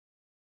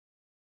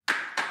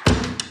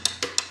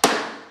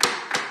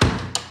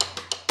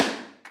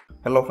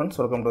Hello friends,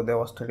 welcome to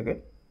దేవా study guide.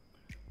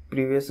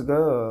 ప్రీవియస్గా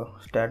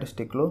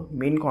స్టాటిస్టిక్లో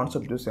mean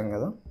concept చూసాం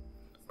కదా.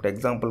 ఇప్పుడు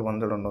ఎగ్జాంపుల్ 1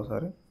 చూడండి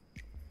ఒకసారి.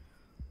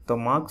 The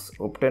marks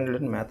obtained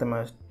in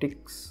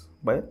mathematics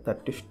by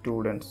 30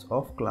 students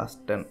of class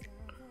 10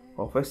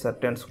 of a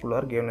certain school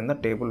are given in the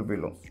table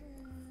below.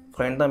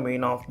 Find the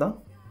mean of the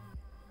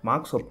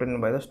marks obtained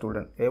by the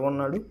student.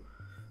 ఏమన్నాడు,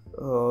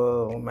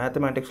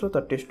 మ్యాథమెటిక్స్లో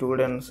 30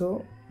 students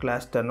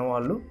class 10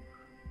 వాళ్ళు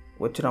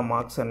వచ్చిన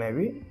marks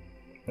అనేవి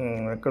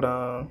ఎక్కడ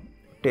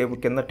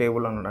కింద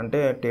table అన్నాడు. అంటే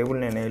table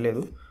నేను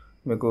వేయలేదు,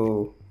 మీకు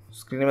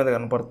స్క్రీన్ మీద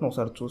కనపడుతుంది,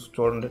 ఒకసారి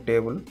చూడండి.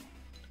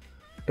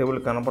 టేబుల్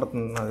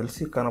కనపడుతుంది, నాకు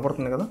తెలిసి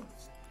కనపడుతుంది కదా.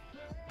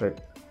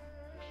 రైట్,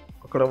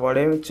 అక్కడ వాడు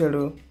ఏమి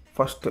ఇచ్చాడు,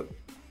 ఫస్ట్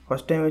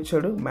ఏమి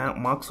ఇచ్చాడు,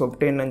 మార్క్స్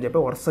obtained అని చెప్పి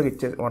వరుసగా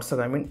ఇచ్చేసాడు.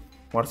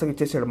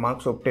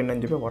 మార్క్స్ obtained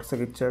అని చెప్పి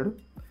వరుసగా ఇచ్చాడు.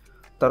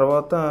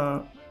 తర్వాత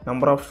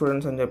నెంబర్ ఆఫ్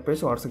స్టూడెంట్స్ అని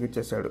చెప్పేసి వరుసగా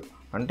ఇచ్చేసాడు.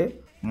 అంటే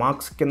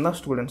మార్క్స్ కింద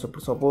స్టూడెంట్స్.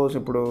 ఇప్పుడు సపోజ్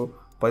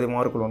 10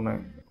 మార్కులు ఉన్నాయి,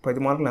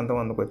 10 మార్కులు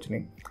ఎంతమందికి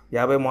వచ్చినాయి,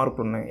 50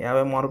 మార్కులు ఉన్నాయి,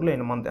 50 మార్కులు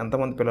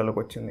ఎంతమంది పిల్లలకు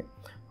వచ్చింది,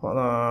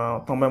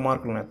 90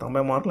 మార్కులు ఉన్నాయి,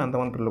 90 మార్కులు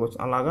ఎంతమంది పిల్లలకు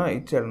వచ్చింది, అలాగా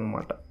ఇచ్చాడు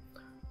అనమాట.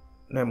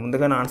 నేను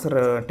ముందుగానే ఆన్సర్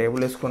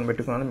టేబుల్ వేసుకొని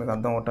పెట్టుకున్నాను మీకు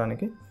అర్థం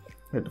అవటానికి.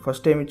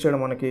 ఫస్ట్ ఏమి ఇచ్చాడు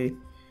మనకి,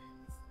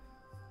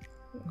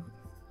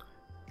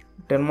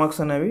 10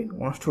 మార్క్స్ అనేవి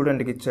 1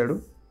 స్టూడెంట్కి ఇచ్చాడు.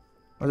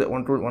 అదే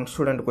 1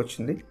 స్టూడెంట్కి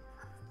వచ్చింది.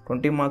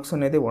 20 మార్క్స్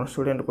అనేది 1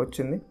 స్టూడెంట్కి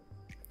వచ్చింది.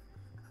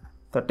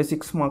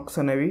 36 మార్క్స్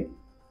అనేవి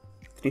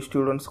 3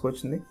 స్టూడెంట్స్కి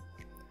వచ్చింది.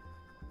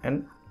 అండ్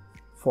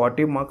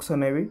 40 మార్క్స్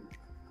అనేవి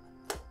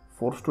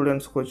 4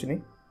 స్టూడెంట్స్కి వచ్చినాయి.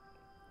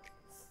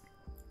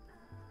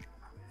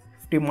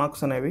 50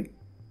 మార్క్స్ అనేవి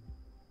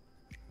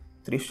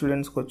 3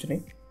 స్టూడెంట్స్కి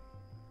వచ్చినాయి.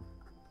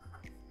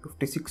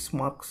 56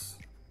 marks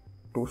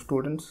 2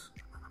 students.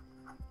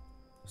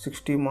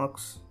 60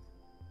 marks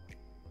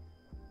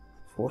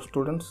 4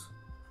 students.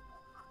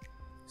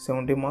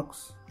 70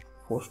 marks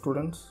 4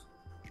 students.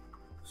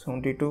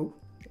 72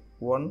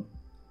 1.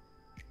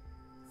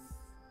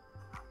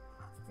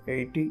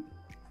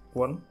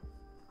 81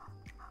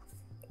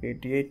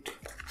 88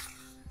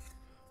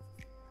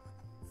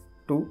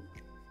 2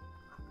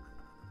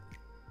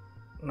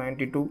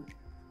 92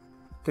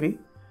 3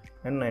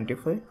 and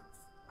 95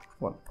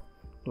 1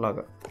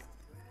 లాగా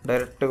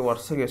డైరెక్ట్గా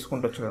వరుసగా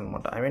వేసుకుంటూ వచ్చాడు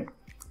అనమాట.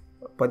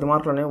 10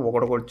 మార్కులు అనేవి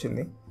ఒకటికి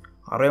వచ్చింది,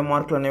 60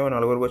 మార్కులు అనేవి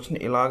 4 వచ్చింది.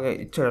 ఇలాగ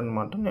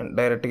ఇచ్చాడనమాట. నేను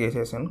డైరెక్ట్గా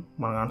వేసేసాను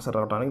మనకు ఆన్సర్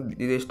రావడానికి.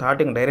 ఇది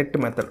స్టార్టింగ్ డైరెక్ట్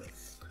మెథడ్.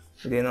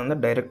 ఇది ఏంటంటే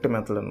డైరెక్ట్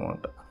మెథడ్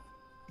అనమాట.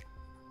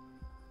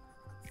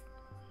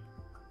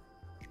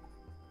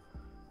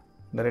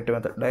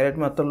 డైరెక్ట్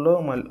మెథడ్లో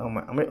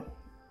మళ్ళీ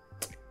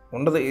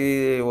ఉండదు, ఇది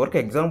వరకు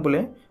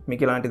ఎగ్జాంపులే,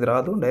 మీకు ఇలాంటిది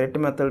రాదు. డైరెక్ట్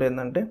మెథడ్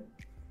ఏంటంటే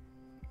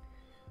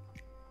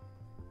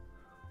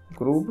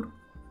గ్రూప్డ్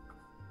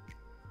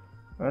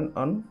అండ్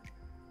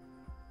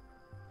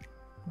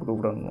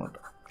అన్గ్రూప్డ్ అనమాట.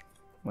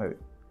 అది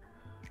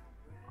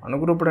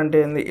అన్గ్రూప్డ్ అంటే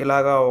ఏంది,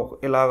 ఇలాగా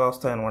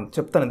వస్తాయి అనమాట.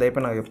 చెప్తాను, ఇది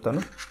అయిపోయి నాకు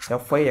చెప్తాను.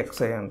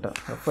 FIXI అంట.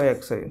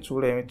 FIXI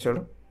చూడు ఏమి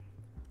ఇచ్చాడు,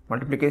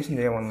 మల్టిప్లికేషన్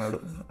చేయమన్నాడు.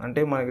 అంటే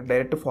మనకి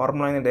డైరెక్ట్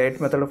ఫార్ములా అయింది,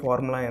 డైరెక్ట్ మెథడ్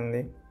ఫార్ములా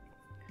అయింది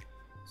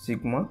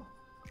sigma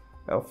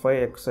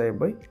FIXI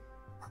by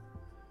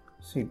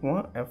sigma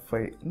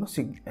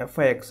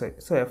FIXI.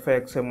 So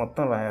FIXI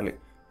మొత్తం రాయాలి.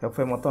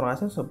 FI మొత్తం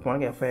రాసి సో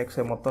మనకి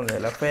FIXI మొత్తం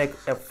చేయాలి.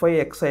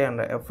 FIXI అంట.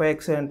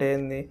 FIXI అంటే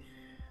ఏంది,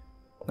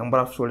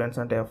 నెంబర్ ఆఫ్ స్టూడెంట్స్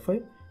అంటే FI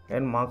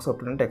అండ్ మార్క్స్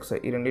obtained అంటే XI.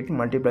 ఈ రెండింటిని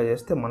మల్టిప్లై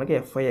చేస్తే మనకి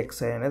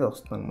FIXI అనేది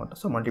వస్తుంది అనమాట.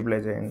 సో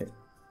మల్టిప్లై చేయండి.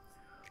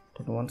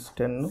 10 1s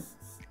 10,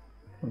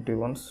 20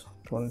 1s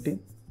 20,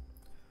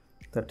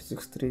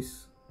 36 3s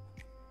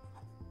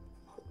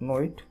no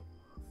 8,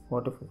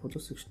 44 4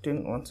 16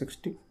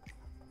 160,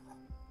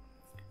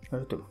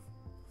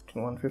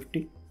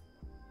 150,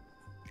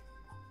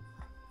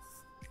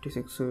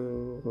 56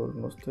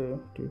 వస్తే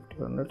 50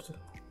 100,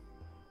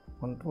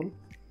 112,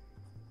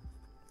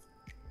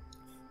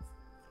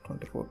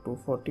 24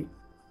 240,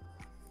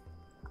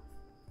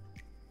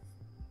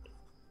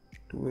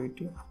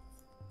 280,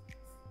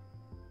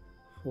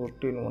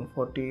 14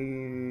 140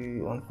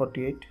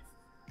 148,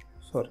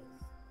 sorry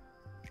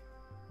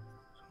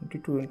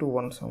 72 into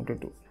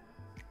 172,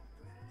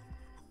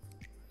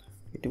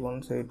 81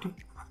 80,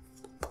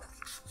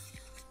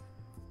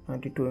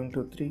 92 into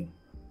 3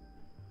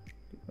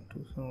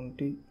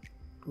 270,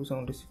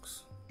 276.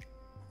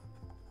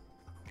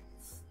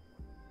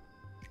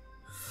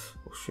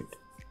 Oh shit,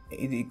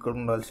 ఇది ఇక్కడ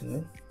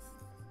ఉండాల్సింది,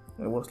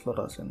 రివర్స్లో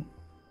రాశాను.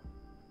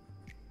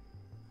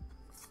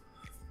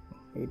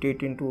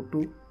 88 into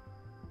 2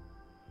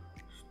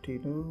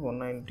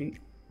 190,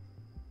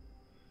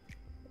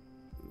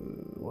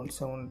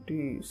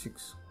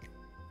 176.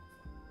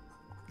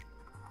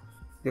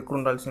 ఇది ఎక్కడ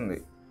ఉండాల్సింది,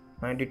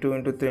 92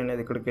 into 3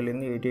 అనేది ఇక్కడికి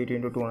వెళ్ళింది, 88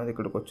 into 2 అనేది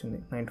ఇక్కడికి వచ్చింది,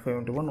 95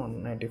 into 1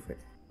 195.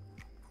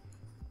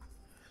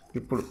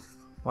 ఇప్పుడు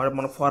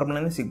మన ఫార్ములా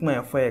అనేది sigma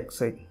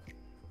FIXI.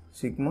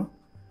 Sigma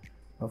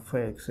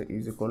FIXI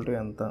is equal to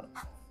ఎంత,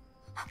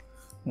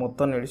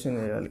 మొత్తం ఎడిషన్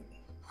చేయాలి.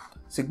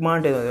 సిగ్మా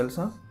అంటే ఏదో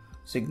తెలుసా,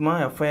 సిగ్మా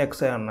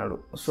FIXI అన్నాడు.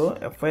 సో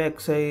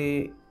FIXI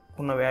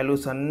ఉన్న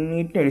వాల్యూస్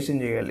అన్నిటిని ఎడిషన్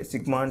చేయాలి.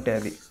 సిగ్మా అంటే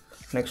అది.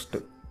 నెక్స్ట్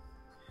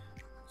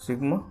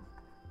సిగ్మా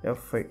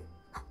F5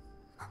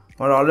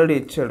 వాడు ఆల్రెడీ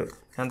ఇచ్చాడు.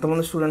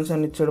 ఎంతమంది స్టూడెంట్స్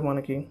అని ఇచ్చాడు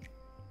మనకి?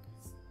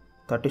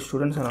 30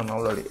 స్టూడెంట్స్ అని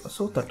ఆల్రెడీ.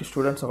 సో 30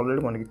 స్టూడెంట్స్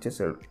ఆల్రెడీ మనకి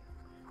ఇచ్చేసాడు.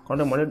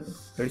 కాబట్టి మళ్ళీ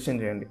ఎడిషన్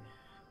చేయండి.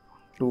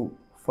 2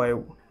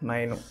 5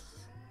 9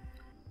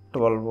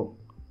 12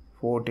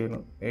 14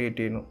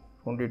 18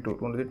 22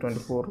 23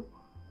 24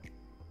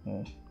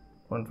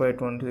 25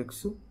 26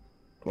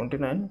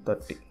 29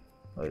 30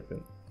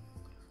 అయిపోయింది.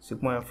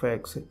 సిగ్మా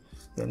ఎఫ్ఐఎక్స్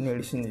ఇవన్నీ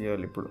ఎడిషన్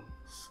చేయాలి ఇప్పుడు.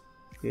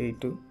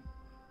 8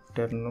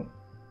 10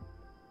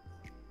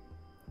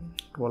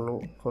 12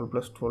 12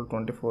 + 12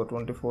 24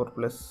 24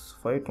 +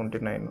 5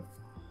 29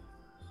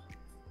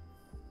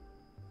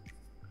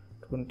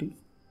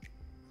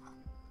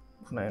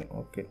 29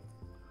 ఓకే.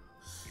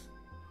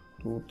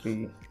 2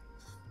 3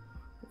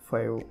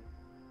 5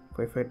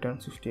 5 5 10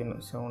 16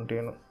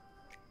 17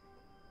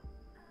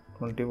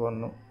 21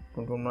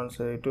 21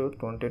 - 8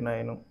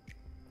 29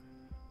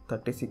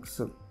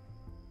 36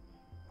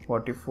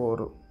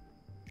 44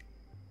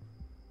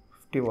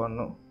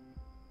 51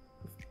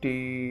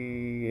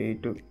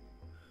 58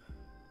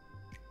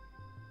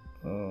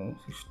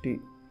 60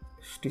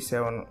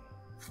 67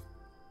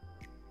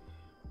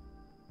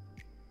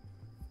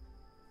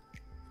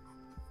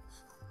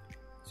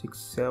 6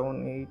 7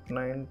 8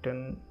 9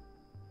 10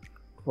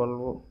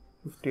 12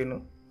 15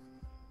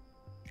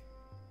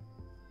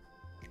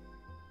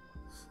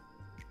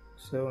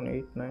 7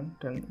 8 9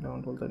 10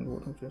 11 12 13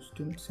 14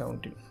 15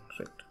 17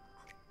 రైట్.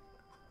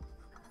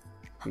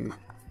 ఇది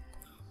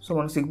సో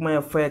మన సిగ్మా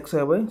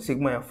ఎఫ్ఐఎక్స్ఐ బై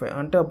సిగ్మా ఎఫ్ఐ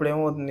అంటే అప్పుడు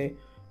ఏమవుతుంది?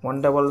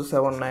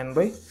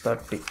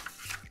 1779/30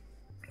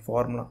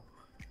 formula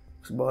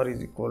x bar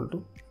is equal to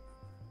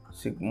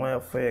sigma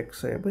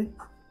ఎఫ్ఐఎక్స్ఐ by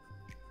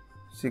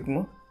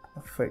sigma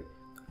f i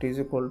it is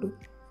equal to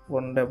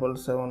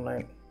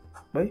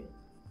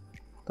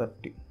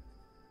 1779/30.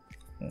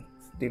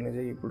 దీన్ని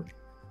చేయి ఇప్పుడు.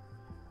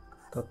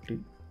 30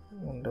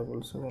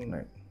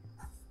 1779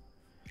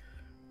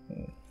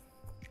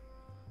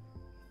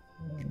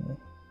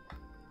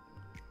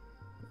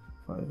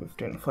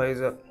 515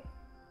 5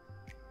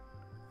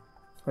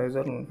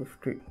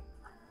 150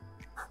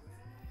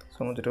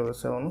 7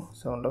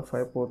 7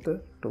 5 పోతే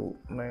 2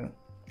 9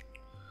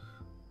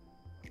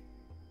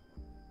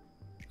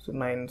 సో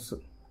 9s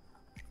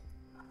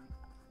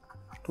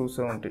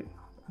 270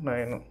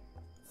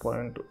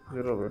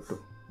 9.082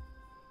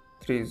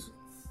 3s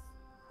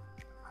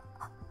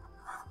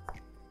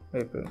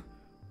అయిపోయింది.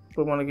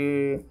 ఇప్పుడు మనకి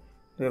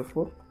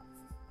therefore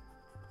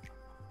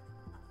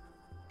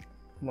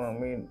మా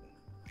mean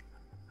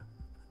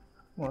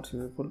marks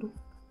is equal to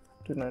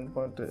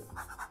 9.3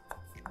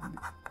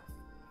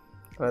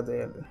 అదే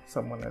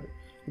సమ్ అనేది.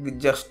 ఇది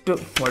జస్ట్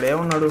వాడు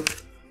ఏమన్నాడు?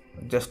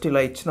 జస్ట్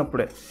ఇలా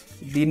ఇచ్చినప్పుడే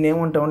దీన్ని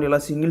ఏమంటామంటే, ఇలా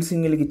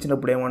సింగిల్కి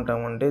ఇచ్చినప్పుడు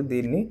ఏమంటామంటే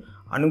దీన్ని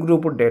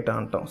అన్గ్రూప్డ్ డేటా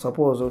అంటాం.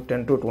 సపోజ్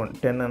 10 to 20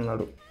 10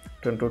 అన్నాడు,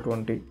 10 to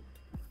 20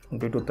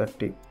 20 to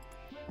 30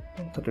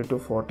 30 to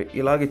 40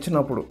 ఇలాగ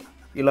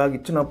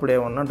ఇచ్చినప్పుడు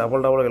ఏమన్నా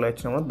డబల్ ఇలా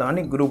ఇచ్చినప్పుడు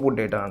దాన్ని గ్రూప్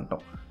డేటా అంటాం.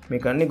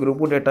 మీకు అన్ని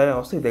గ్రూప్ డేటా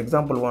వస్తే ఇది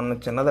ఎగ్జాంపుల్ 1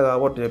 చిన్నది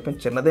కాబట్టి చెప్పి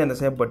చిన్నదే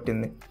ఎంతసేపు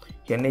పట్టింది,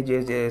 ఇవన్నీ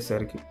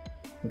చేసేసరికి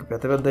ఇంక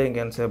పెద్ద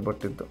ఇంకెంతసేపు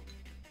పట్టిద్దాం.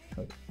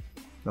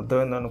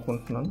 అర్థమైంది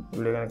అనుకుంటున్నాను.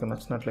 వీడియో కనుక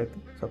నచ్చినట్లయితే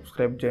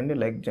సబ్స్క్రైబ్ చేయండి,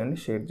 లైక్ చేయండి,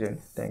 షేర్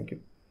చేయండి. Thank you.